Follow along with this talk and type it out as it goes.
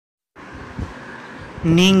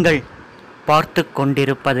நீங்கள் பார்த்து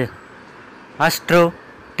கொண்டிருப்பது அஸ்ட்ரோ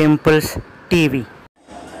டெம்பிள்ஸ் டிவி.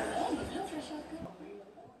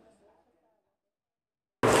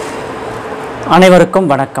 அனைவருக்கும்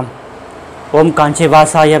வணக்கம். ஓம்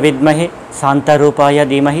காஞ்சிவாசாய வித்மஹே சாந்தரூபாய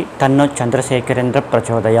தீமஹி தன்னோ சந்திரசேகரேந்திர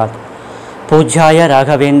பிரச்சோதயாத். பூஜ்யாய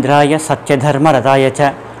ராகவேந்திராய சத்யதர்ம ரதாய ச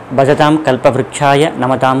பஜதாம் கல்பவ்ருக்ஷாய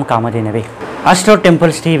நமதாம் காமதேனவே. அஸ்ட்ரோ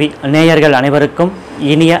டெம்பிள்ஸ் டிவி நேயர்கள் அனைவருக்கும்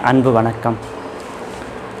இனிய அன்பு வணக்கம்.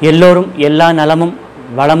 எல்லோரும் எல்லா நலமும்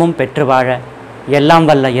வளமும் பெற்று வாழ எல்லாம்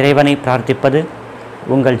வல்ல இறைவனை பிரார்த்திப்பது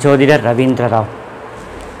உங்கள் ஜோதிடர் ரவீந்திர ராவ்.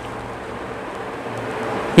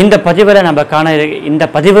 இந்த பதிவில் நம்ம இந்த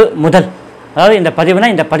பதிவு முதல், அதாவது இந்த பதிவுனா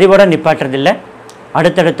இந்த பதிவோட நிப்பாட்டுறதில்லை,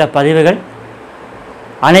 அடுத்தடுத்த பதிவுகள்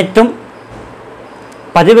அனைத்தும்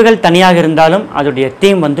பதிவுகள் தனியாக இருந்தாலும் அதோடைய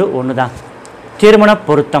தீம் ஒன்று தான், திருமண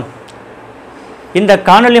பொருத்தம். இந்த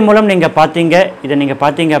காணொளி மூலம் நீங்கள் பார்த்தீங்க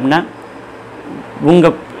அப்படின்னா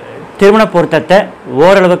உங்கள் திருமண பொருத்தத்தை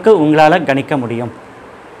ஓரளவுக்கு உங்களால் கணிக்க முடியும்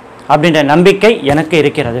அப்படின்ற நம்பிக்கை எனக்கு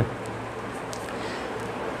இருக்கிறது.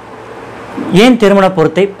 ஏன் திருமண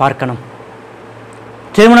பொருத்தை பார்க்கணும்?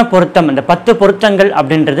 திருமண பொருத்தம், இந்த 10 பொருத்தங்கள்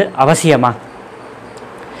அப்படின்றது அவசியமா?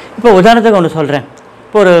 இப்போ உதாரணத்துக்கு ஒன்று சொல்கிறேன்.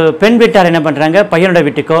 இப்போ ஒரு பெண் வீட்டார் என்ன பண்ணுறாங்க, பையனோட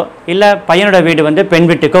வீட்டுக்கோ இல்லை பையனோட வீடு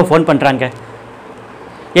பெண் வீட்டுக்கோ ஃபோன் பண்ணுறாங்க.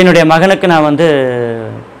 என்னுடைய மகனுக்கு நான்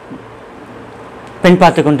பெண்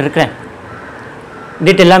பார்த்து கொண்டிருக்கிறேன்,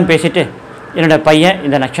 டீட்டெயிலாம் பேசிவிட்டு என்னோடய பையன்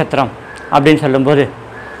இந்த நட்சத்திரம் அப்படின்னு சொல்லும்போது,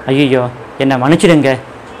 ஐயோ என்னை மன்னிச்சிடுங்க,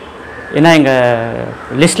 ஏன்னா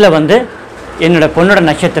எங்கள் லிஸ்ட்டில் என்னோடய பொண்ணோட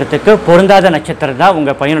நட்சத்திரத்துக்கு பொருந்தாத நட்சத்திரம் தான்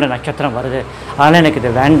உங்கள் பையனோட நட்சத்திரம் வருது, அதனால் எனக்கு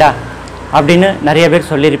இது வேண்டாம் அப்படின்னு நிறைய பேர்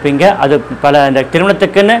சொல்லியிருப்பீங்க. அது இந்த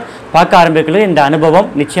திருமணத்துக்குன்னு பார்க்க ஆரம்பிக்கிறது இந்த அனுபவம்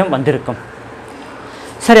நிச்சயம் வந்திருக்கும்.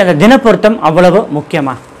 சரி, அந்த தினப்பொருத்தம் அவ்வளவு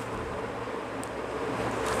முக்கியமா?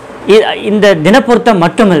 இந்த தினப்பொருத்தம்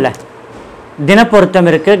மட்டும் இல்லை, தினப்பொருத்தம்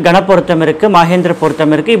இருக்குது, கணப்பொருத்தம் இருக்குது, மகேந்திர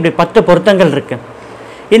பொருத்தம் இருக்குது, இப்படி 10 பொருத்தங்கள் இருக்குது.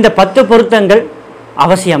 இந்த 10 பொருத்தங்கள்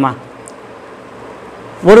அவசியமா?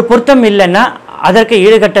 ஒரு பொருத்தம் இல்லைன்னா அதற்கு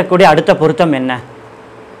ஈடுகட்டக்கூடிய அடுத்த பொருத்தம் என்ன?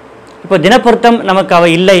 இப்போ தினப்பொருத்தம்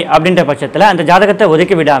நமக்கு இல்லை அப்படின்ற பட்சத்தில் அந்த ஜாதகத்தை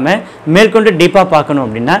ஒதுக்கி விடாமல் மேற்கொண்டு டீப்பாக பார்க்கணும்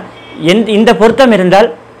அப்படின்னா இந்த பொருத்தம்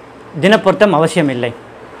இருந்தால் தினப்பொருத்தம் அவசியம் இல்லை,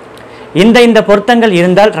 இந்த பொருத்தங்கள்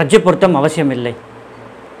இருந்தால் ரஜ்ஜு பொருத்தம் அவசியம் இல்லை,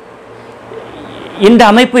 இந்த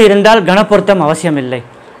அமைப்பு இருந்தால் கணப்பொருத்தம் அவசியம் இல்லை.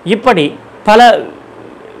 இப்படி பல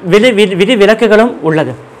விதி விலக்குகளும்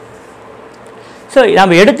உள்ளது. ஸோ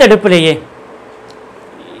நாம் எடுப்பிலேயே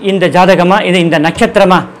இந்த ஜாதகமா, இந்த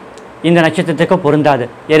நட்சத்திரமா, இந்த நட்சத்திரத்துக்கு பொருந்தாது,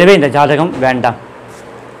 எனவே இந்த ஜாதகம் வேண்டாம்.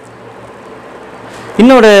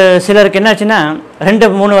 இன்னொரு சிலருக்கு என்னாச்சுன்னா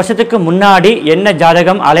 2-3 வருஷத்துக்கு முன்னாடி என்ன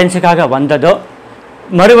ஜாதகம் அலைன்ஸுக்காக வந்ததோ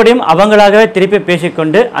மறுபடியும் அவங்களாகவே திருப்பி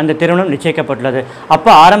பேசிக்கொண்டு அந்த திருமணம் நிச்சயிக்கப்பட்டுள்ளது. அப்போ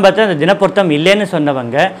ஆரம்பத்தில் அந்த தினப்பொருத்தம் இல்லைன்னு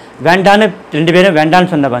சொன்னவங்க, வேண்டான்னு 2 பேரும்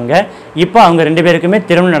வேண்டான்னு சொன்னவங்க, இப்போ அவங்க 2 பேருக்குமே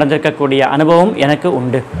திருமணம் நடந்திருக்கக்கூடிய அனுபவம் எனக்கு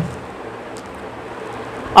உண்டு.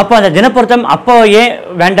 அப்போ அந்த தினப்பொருத்தம் அப்போ ஏன்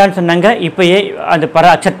வேண்டான்னு சொன்னாங்க, இப்போ அது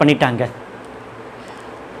அக்செப்ட் பண்ணிட்டாங்க.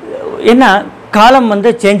 ஏன்னா காலம்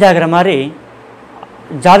சேஞ்ச் ஆகிற மாதிரி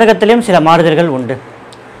ஜாதகத்திலையும் சில மாறுதல்கள் உண்டு.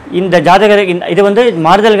 இந்த இது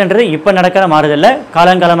மாறுதல்கன்றது இப்போ நடக்கிற மாறுதல்ல,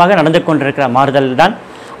 காலங்காலமாக நடந்து கொண்டிருக்கிற மாறுதல் தான்.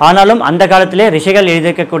 ஆனாலும் அந்த காலத்திலே ரிஷிகள்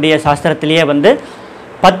எழுதியிருக்கக்கூடிய சாஸ்திரத்திலேயே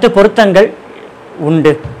 10 பொருத்தங்கள்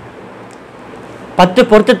உண்டு. 10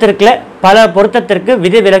 பொருத்தத்திற்குள்ள பல பொருத்தத்திற்கு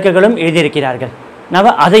விதி விலக்குகளும் எழுதியிருக்கிறார்கள்.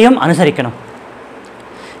 நாம் அதையும் அனுசரிக்கணும்.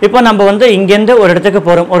 இப்போ நம்ம இங்கேருந்து ஒரு இடத்துக்கு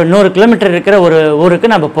போகிறோம், ஒரு 100 கிலோமீட்டர் இருக்கிற ஒரு ஊருக்கு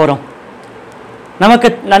நம்ம போகிறோம். நமக்கு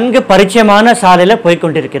நன்கு பரிச்சயமான சாலையில்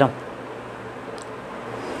போய்கொண்டிருக்கிறோம்.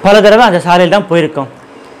 பல தடவை அந்த சாலையில் தான் போயிருக்கோம்.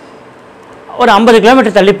 ஒரு 50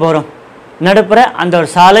 கிலோமீட்டர் தள்ளி போகிறோம். நடுப்புற அந்த ஒரு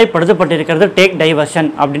சாலை படுத்தப்பட்டிருக்கிறது, டேக் டைவர்ஷன்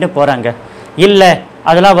அப்படின்னு போகிறாங்க. இல்லை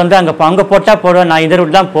அதெல்லாம் அங்கே போட்டால் போடுவேன், நான் இந்த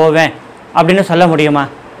ரூட் தான் போவேன் அப்படின்னு சொல்ல முடியுமா?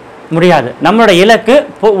 முடியாது. நம்மளோட இலக்கு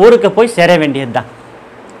ஊருக்கு போய் சேர வேண்டியது தான்.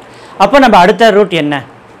 அப்போ நம்ம அடுத்த ரூட் என்ன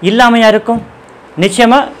இல்லாமையா இருக்கும்?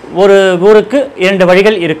 நிச்சயமாக ஒரு ஊருக்கு 2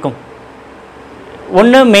 வழிகள் இருக்கும்.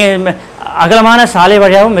 ஒன்று அகலமான சாலை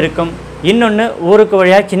வழியாகவும் இருக்கும், இன்னொன்று ஊருக்கு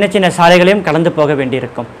வழியாக சின்ன சின்ன சாலைகளையும் கடந்து போக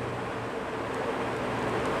வேண்டியிருக்கும்.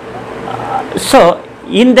 ஸோ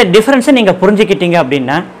இந்த டிஃப்ரென்ஸை நீங்கள் புரிஞ்சுக்கிட்டீங்க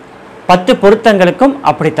அப்படின்னா 10 பொருத்தங்களுக்கும்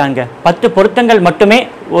அப்படித்தாங்க. 10 பொருத்தங்கள் மட்டுமே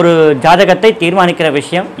ஒரு ஜாதகத்தை தீர்மானிக்கிற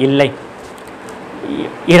விஷயம் இல்லை.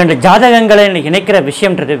 2 ஜாதகங்களை இணைக்கிற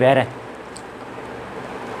விஷயம்ன்றது வேற.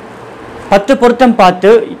 10 பொருத்தம் பார்த்து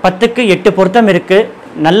 10க்கு 8 பொருத்தம் இருக்குது,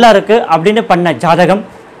 நல்லா இருக்குது அப்படின்னு பண்ண ஜாதகம்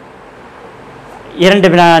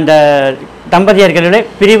 2 அந்த தம்பதியர்களுடைய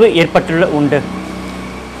பிரிவு ஏற்பட்டுள்ள உண்டு.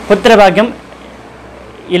 புத்திரபாகியம்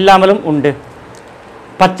இல்லாமலும் உண்டு.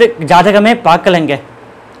 10 ஜாதகமே பார்க்கலைங்க,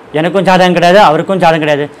 எனக்கும் ஜாதகம் கிடையாது, அவருக்கும் ஜாதகம்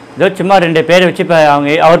கிடையாது. ஏதோ சும்மா 2 பேரை வச்சு இப்போ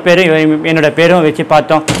அவர் பேரும் என்னோட பேரும் வச்சு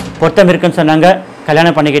பார்த்தோம், பொருத்தம் இருக்குன்னு சொன்னாங்க,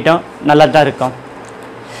 கல்யாணம் பண்ணிக்கிட்டோம், நல்லா தான் இருக்கோம்.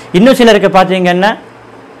 இன்னும் சிலருக்கு பார்த்தீங்கன்னா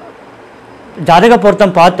ஜாதக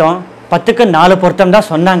பொருத்தம் பார்த்தோம், 10க்கு 4 பொருத்தம் தான்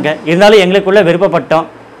சொன்னாங்க, இருந்தாலும் எங்களுக்குள்ளே விருப்பப்பட்டோம்,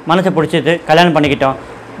 மனசை பிடிச்சது, கல்யாணம் பண்ணிக்கிட்டோம்,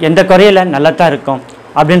 எந்த குறையில நல்லா தான் இருக்கும்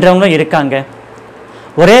அப்படின்றவங்களும் இருக்காங்க.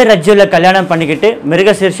 ஒரே ரஜ்ஜுவில் கல்யாணம் பண்ணிக்கிட்டு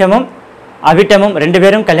மிருகசீர்ஷமும் அவிட்டமும் 2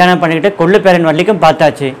 பேரும் கல்யாணம் பண்ணிக்கிட்டு கொள்ளு பேரன் வரைக்கும்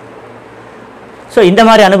பார்த்தாச்சு. ஸோ இந்த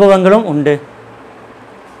மாதிரி அனுபவங்களும் உண்டு.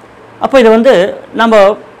 அப்போ இது நம்ம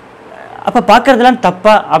அப்போ பார்க்குறதுலாம்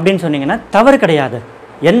தப்பா அப்படின்னு சொன்னீங்கன்னா தவறு கிடையாது.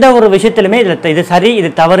 எந்த ஒரு விஷயத்துலையுமே இது சரி இது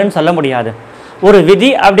தவறுன்னு சொல்ல முடியாது. ஒரு விதி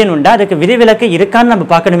அப்படின்னு உண்டா, அதுக்கு விதிவிலக்கு இருக்கான்னு நம்ம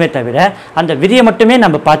பார்க்கணுமே தவிர அந்த விதியை மட்டுமே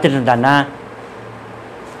நம்ம பார்த்துட்டு இருந்தான்னா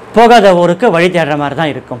போகாத ஊருக்கு வழி தேடுற மாதிரி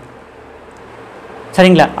தான் இருக்கும்.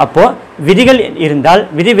 சரிங்களா? அப்போது விதிகள் இருந்தால்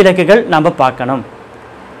விதிவிலக்குகள் நம்ம பார்க்கணும்.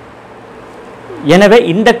 எனவே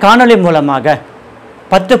இந்த காணொளி மூலமாக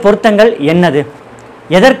 10 பொருத்தங்கள் என்னது,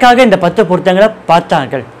 எதற்காக இந்த 10 பொருத்தங்களை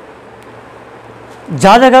பார்த்தார்கள்,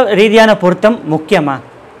 ஜாதக ரீதியான பொருத்தம் முக்கியமா,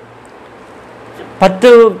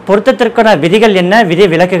 10 பொருத்தத்திற்கான விதிகள் என்ன, விதி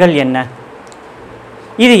விலக்குகள் என்ன,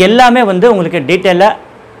 இது எல்லாமே உங்களுக்கு டீட்டெயிலாக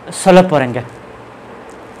சொல்ல போகிறேங்க.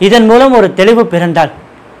 இதன் மூலம் ஒரு தெளிவு பிறந்தால்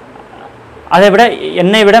அதை விட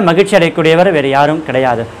என்னை விட மகிழ்ச்சி அடையக்கூடியவர் வேறு யாரும்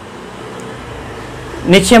கிடையாது.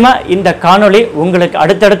 நிச்சயமாக இந்த காணொளி உங்களுக்கு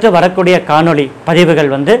அடுத்தடுத்து வரக்கூடிய காணொளி பதிவுகள்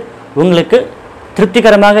உங்களுக்கு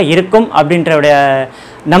திருப்திகரமாக இருக்கும் அப்படின்ற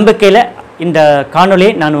நம்பிக்கையில் இந்த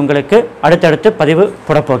காணொளியை நான் உங்களுக்கு அடுத்தடுத்து பதிவு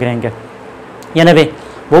போட போகிறேங்க. எனவே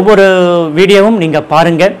ஒவ்வொரு வீடியோவும் நீங்கள்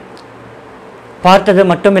பாருங்கள், பார்த்தது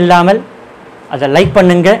மட்டும் இல்லாமல் அதை லைக்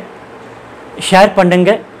பண்ணுங்கள், ஷேர்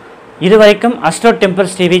பண்ணுங்கள். இதுவரைக்கும் அஸ்ட்ரோ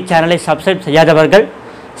டெம்பிள்ஸ் டிவி சேனலை சப்ஸ்கிரைப் செய்யாதவர்கள்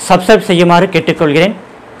சப்ஸ்கிரைப் செய்யுமாறு கேட்டுக்கொள்கிறேன்.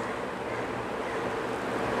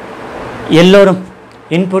 எல்லோரும்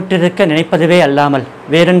இன்புற்றிருக்க நினைப்பதுவே அல்லாமல்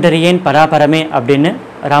வேறொன்றறியேன் பராபரமே அப்படின்னு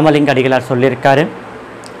ராமலிங்க அடிகளார் சொல்லியிருக்காரு.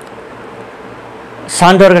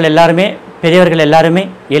 சான்றோர்கள் எல்லாருமே, பெரியவர்கள் எல்லாருமே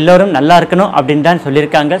எல்லோரும் நல்லா இருக்கணும் அப்படின்னு தான்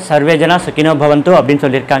சொல்லியிருக்காங்க. சர்வேஜனா சுகினோ பவந்தோ அப்படின்னு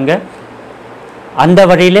சொல்லியிருக்காங்க. அந்த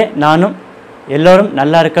வழியில் நானும் எல்லோரும்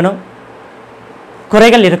நல்லா இருக்கணும்.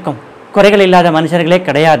 குறைகள் இருக்கும், குறைகள் இல்லாத மனுஷர்களே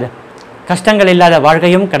கிடையாது, கஷ்டங்கள் இல்லாத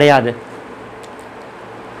வாழ்க்கையும் கிடையாது.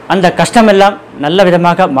 அந்த கஷ்டமெல்லாம் நல்ல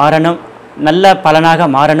விதமாக மாறணும், நல்ல பலனாக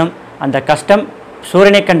மாறணும், அந்த கஷ்டம்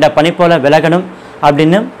சூரியனை கண்ட பனி போல விலகணும்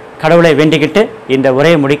அப்படின்னு கடவுளை வேண்டிக்கிட்டு இந்த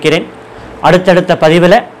உரையை முடிக்கிறேன். அடுத்தடுத்த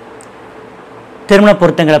பதிவில் திருமண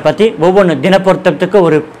பொருத்தங்களை பற்றி ஒவ்வொன்று தினப்பொருத்தத்துக்கு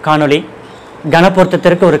ஒரு காணொளி,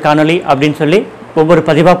 கனப்பொருத்தத்திற்கு ஒரு காணொளி அப்படின்னு சொல்லி ஒவ்வொரு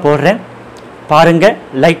பதிவாக போடுறேன். பாருங்கள்,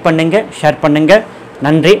 லைக் பண்ணுங்கள், ஷேர் பண்ணுங்கள்.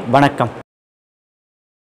 நன்றி, வணக்கம்.